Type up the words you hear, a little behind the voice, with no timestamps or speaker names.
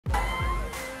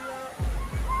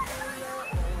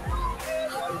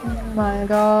My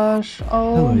gosh.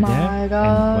 Oh Hello my there,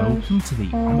 gosh. and welcome to the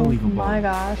Oh Unbelievable. my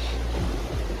gosh.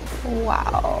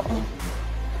 Wow.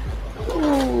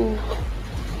 Ooh.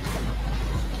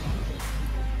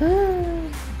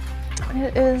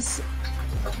 It is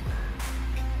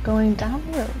going down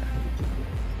the road.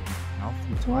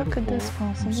 What could this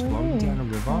possibly slowing be? down a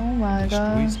river Oh my and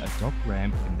destroys gosh. a dock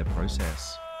ramp in the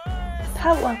process.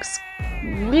 That looks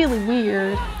really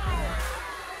weird.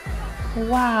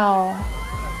 Wow.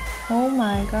 Oh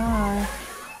my gosh.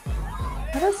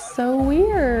 That is so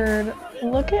weird.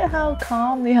 Look at how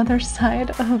calm the other side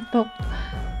of the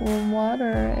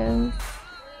water is.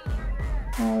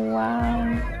 Oh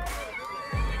wow.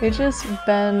 They just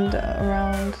bend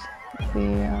around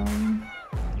the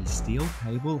A steel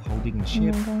cable holding the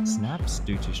ship snaps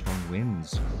due to strong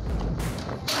winds.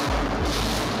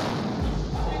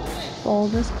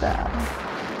 Fold is bad.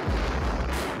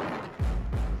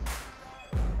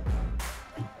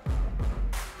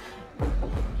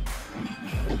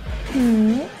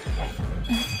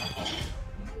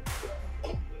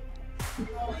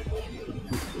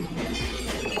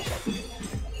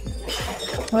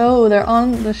 Oh, they're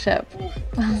on the ship.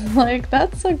 Like,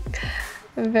 that's a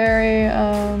very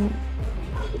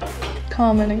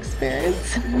common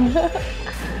experience.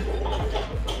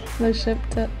 The ship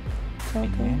tilting. A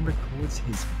man records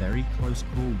his very close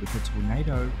call with a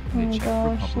tornado in the Czech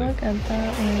Gosh, Republic. look at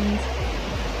that wind.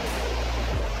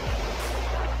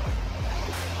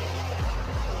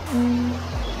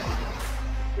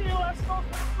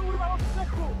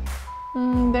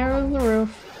 There was the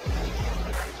roof.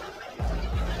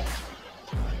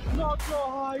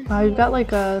 Wow, you've got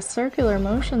like a circular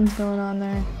motions going on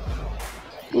there.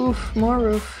 Oof, more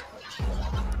roof.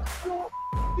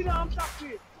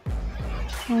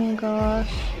 Oh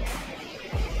gosh.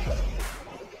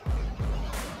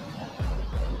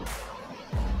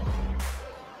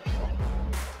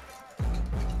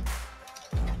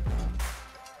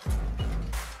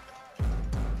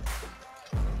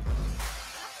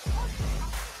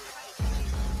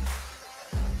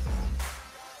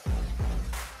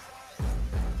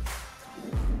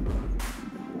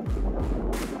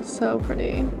 So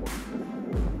pretty.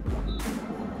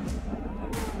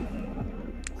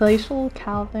 Glacial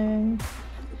calving.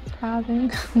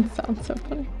 Calving sounds so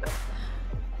funny.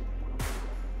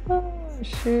 Oh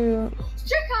shoot.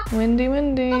 Windy,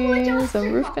 windy. Is the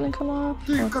roof gonna come off?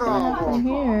 What's gonna happen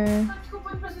here?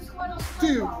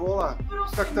 Ty vole,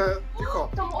 tak to je ticho.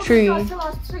 Tree.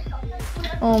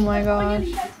 Oh my gosh.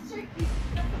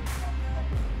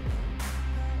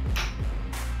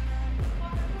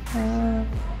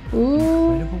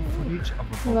 Ooh. Incredible footage of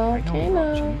a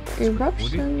Volcano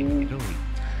eruption. in Italy.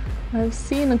 I've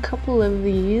seen a couple of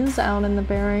these out in the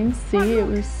Bering Sea. It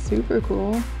was super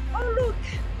cool. Oh look!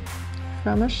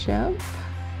 From a ship.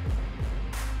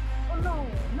 Oh no,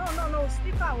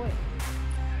 step away.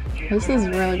 This is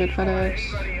really good footage.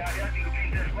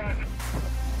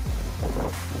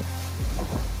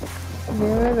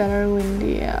 Very, very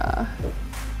windy, yeah.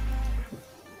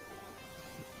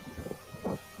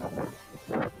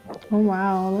 Oh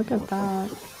wow, look at that.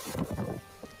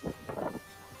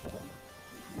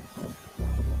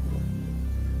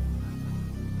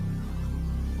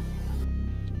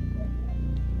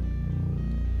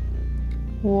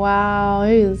 Wow,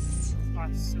 it is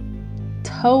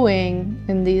towing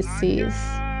in these seas.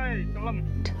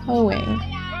 Towing.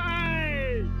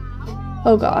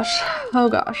 Oh gosh. Oh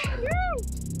gosh.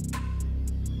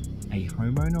 A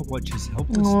homeowner watches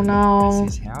helplessly Oh no.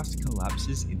 as his house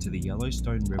collapses into the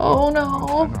Yellowstone River. Oh in no.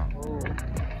 Montana.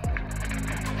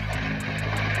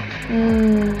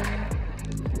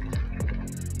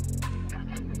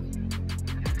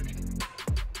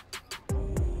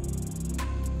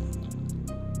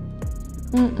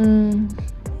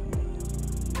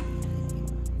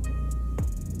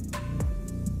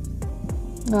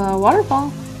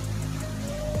 Waterfall.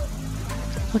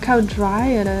 Look how dry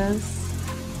it is.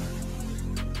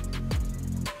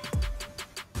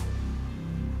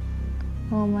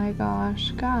 Oh my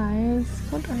gosh, guys,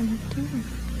 what are you doing?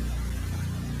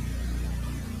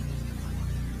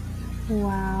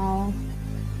 Wow.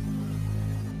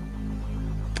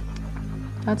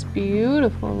 That's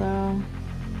beautiful though.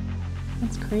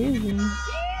 That's crazy.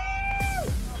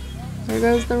 There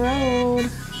goes the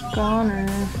road. Goner.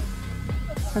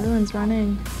 Everyone's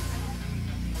running.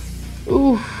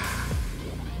 Oof.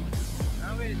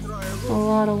 A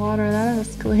lot of water. That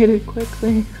escalated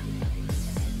quickly.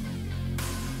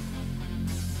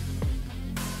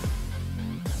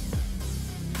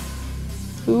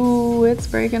 Ooh, it's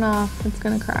breaking off. It's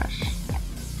gonna crash.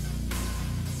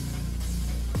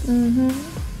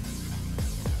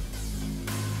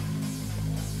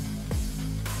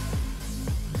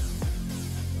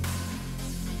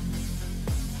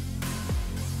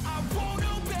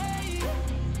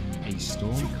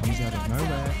 out of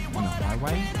nowhere on a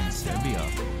highway in Serbia.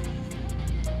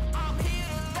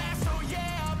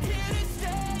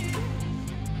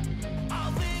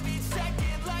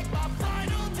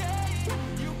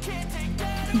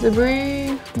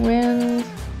 Debris, wind,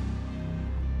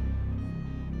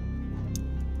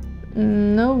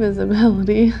 no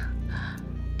visibility.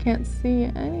 Can't see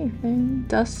anything.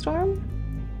 Dust storm?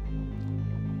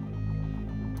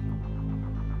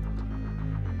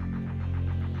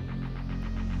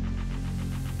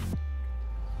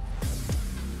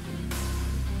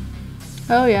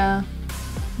 Oh yeah,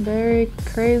 very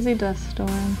crazy dust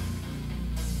storm.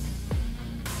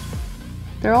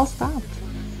 They're all stopped.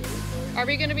 Are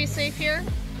we gonna be safe here?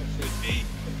 Should be.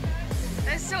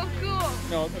 That's so cool.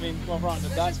 No, I mean, well, Ron,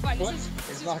 that foot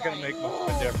is not going to make much of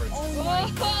a difference. Whoa!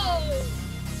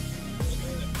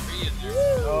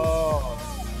 Oh.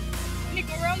 Can you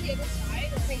go around the other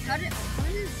side? Wait, how did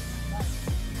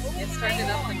It started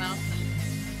up the mountain.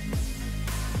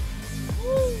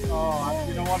 Oh,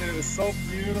 you know what? It is so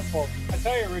beautiful. I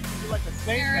tell you, Richard, you're like a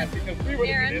snake man because we would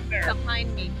have been in there.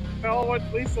 Behind me. No, when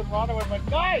Lisa and Ronna went like,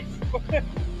 guys!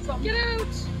 Get out!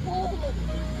 Oh.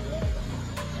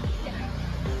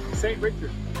 St.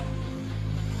 Richard.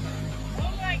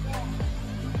 Oh my god.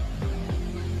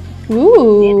 Look at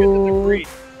the Ooh, debris.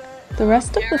 the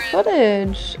rest of the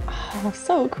footage. Oh,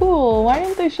 so cool. Why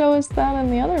didn't they show us that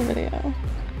in the other video?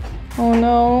 Oh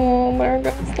no, there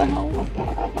goes the helmet.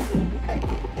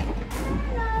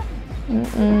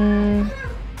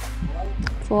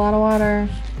 It's a lot of water.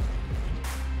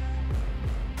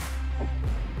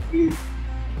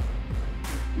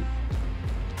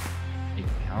 A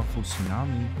powerful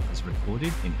tsunami is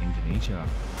recorded in Indonesia.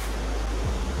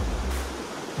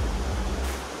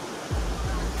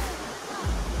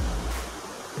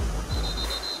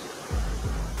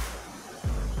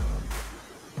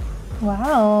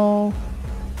 Wow.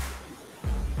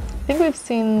 I think we've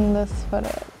seen this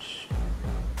footage.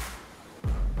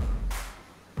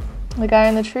 The guy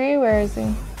in the tree, where is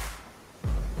he?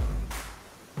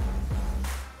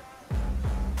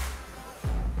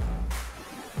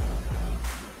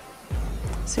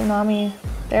 Tsunami.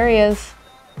 There he is.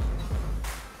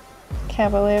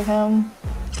 Can't believe him.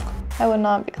 I would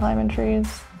not be climbing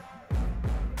trees.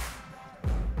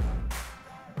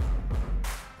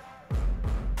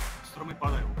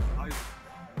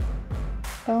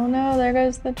 Oh no, there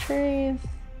goes the trees.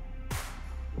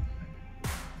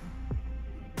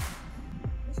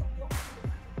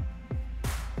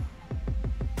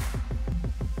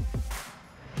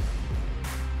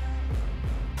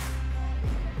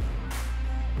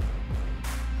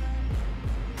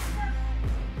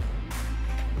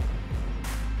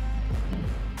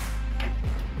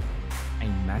 A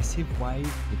massive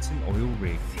wave hits an oil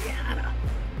rig.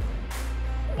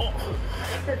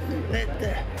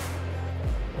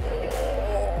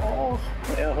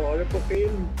 Jeg har det på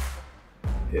film.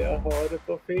 Jeg har det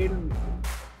på film.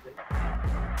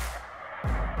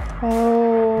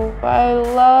 Oh, I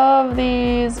love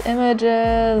these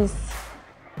images.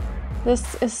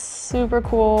 This is super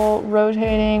cool.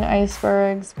 Rotating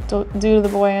icebergs due to the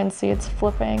buoyancy. It's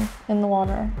flipping in the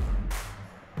water.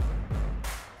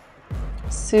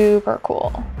 Super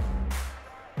cool.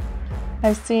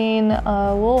 I've seen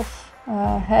a wolf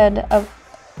head of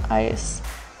ice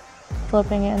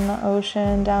flipping in the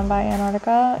ocean down by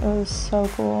Antarctica. It was so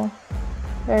cool.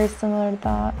 Very similar to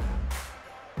that.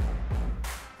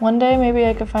 One day maybe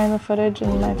I could find the footage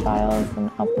in my files and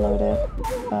upload it,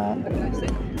 but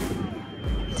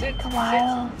it took a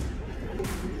while.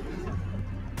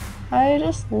 I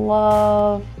just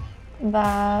love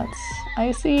that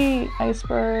icy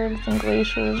icebergs and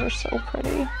glaciers are so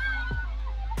pretty.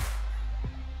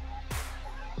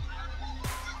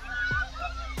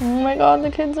 Oh my god,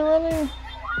 the kids are running.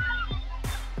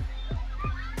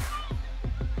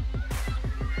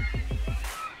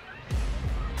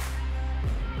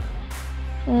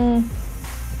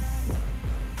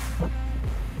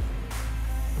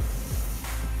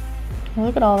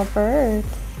 Look at all the birds.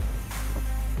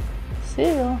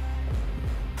 Seagull.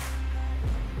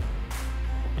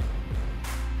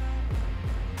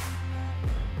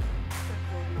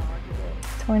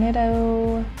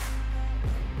 Tornado.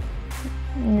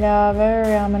 Yeah,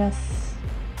 very ominous.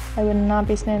 I would not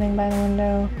be standing by the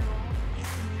window.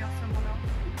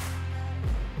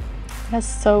 That's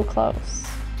so close.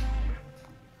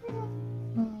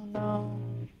 Oh no.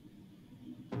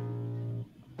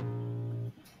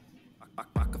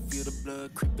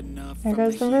 There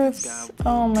goes the roofs.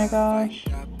 Oh my gosh.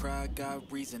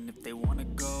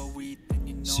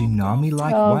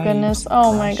 Tsunami-like Oh waves goodness.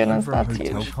 Oh my crash goodness, over a that's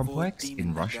hotel huge. complex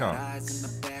in Russia.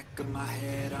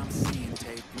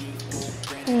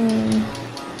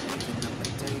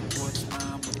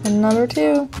 And number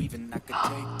 2.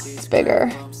 It's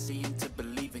bigger.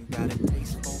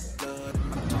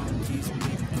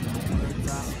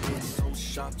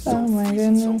 Oh my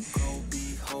goodness.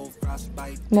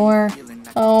 More.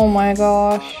 Oh my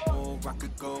gosh.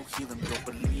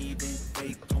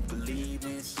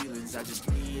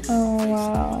 Oh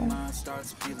wow.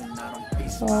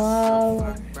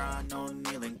 Wow.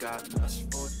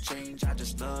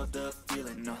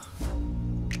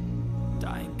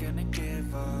 I ain't gonna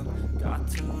give up. Got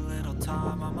too little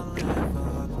time, I'ma live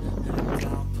up. Head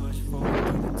down, push forward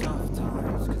through the tough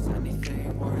times. Cause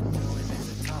anything worth doing is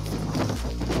a tough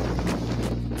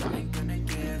time. I ain't gonna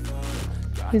give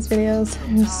up. These videos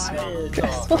are so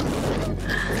stressful.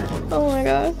 Oh my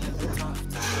god.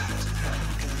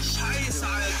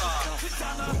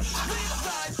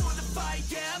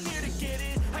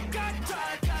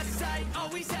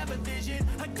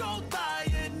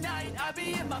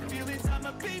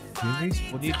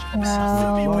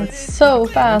 Wow, it's so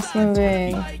fast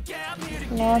moving.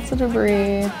 Lots of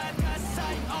debris.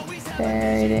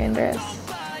 Very dangerous.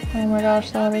 Oh my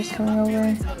gosh, the water's coming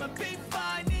over.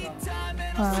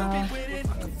 Wow.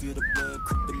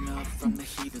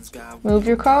 Move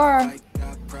your car.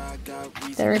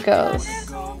 There it goes.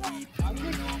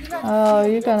 Oh,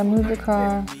 you gotta move your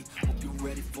car.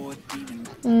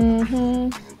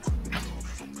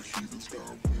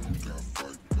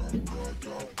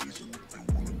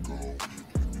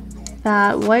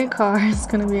 That white car is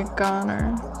gonna be a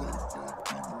goner.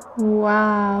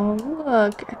 Wow,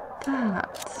 look at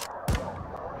that.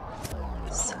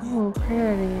 So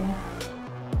pretty.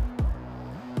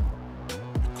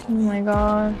 Oh my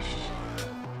gosh.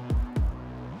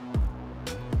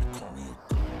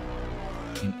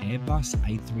 An Airbus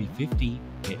A350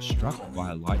 gets struck by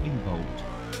a lightning bolt.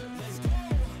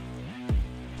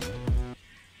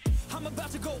 I'm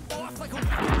about to go off like a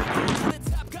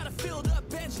got a filled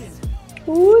up engine.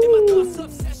 Ooh.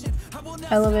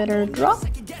 Elevator drop.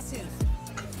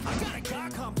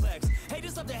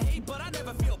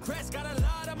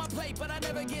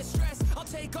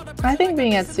 I think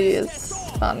being at sea is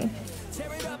fun.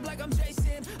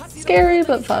 Scary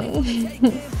but fun.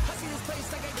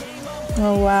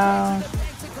 Oh wow.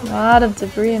 A lot of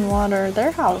debris and water.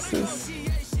 Their house is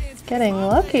getting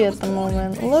lucky at the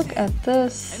moment. Look at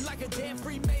this.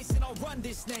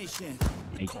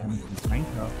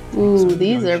 Ooh,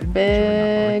 these are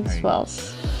big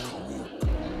swells.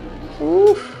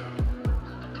 Oof.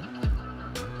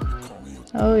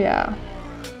 Oh yeah.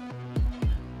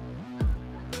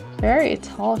 Very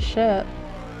tall ship.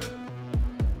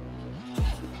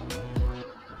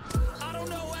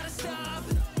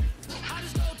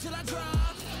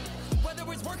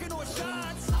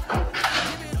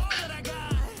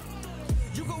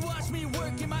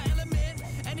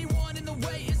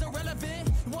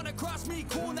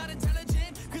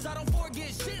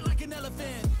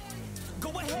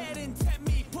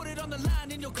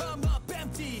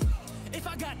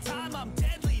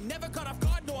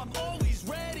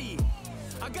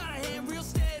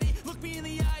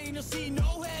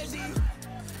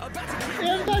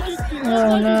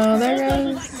 Oh no, there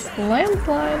goes the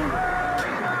landslide.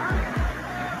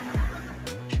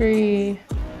 Tree.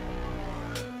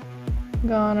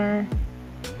 Goner.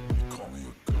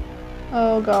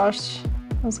 Oh gosh.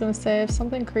 I was gonna say, if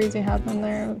something crazy happened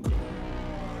there.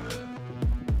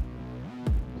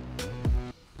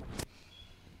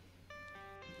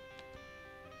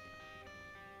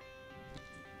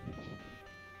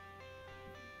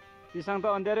 Isang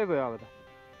taon dari gue apa tuh?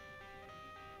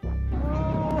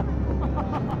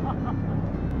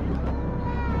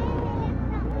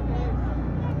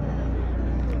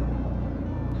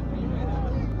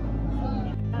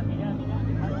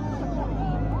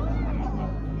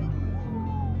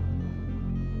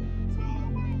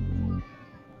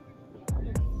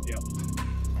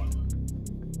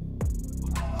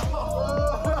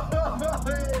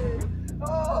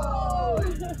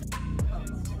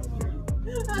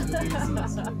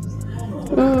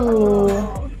 Ooh.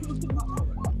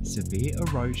 Severe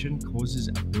erosion causes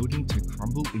a building to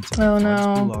crumble into the Oh, forest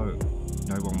no. below.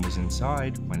 No one was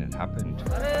inside when it happened.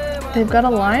 They've got a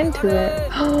line to it.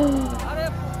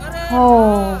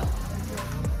 Oh.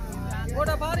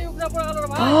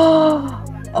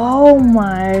 Oh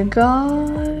my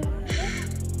gosh.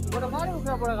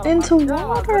 Into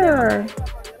water.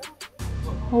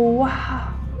 Oh, wow.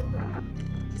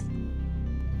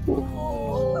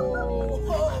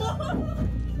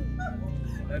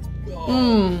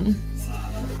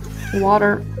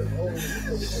 Water.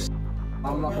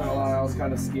 I'm not gonna lie, I was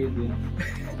kind of scared then.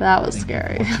 That was Thank you for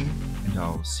scary. watching, and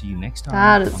I'll see you next time.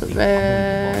 That is on a the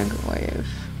Unbelievable big wave.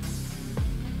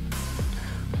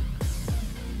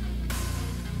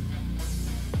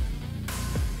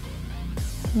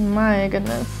 My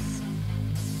goodness.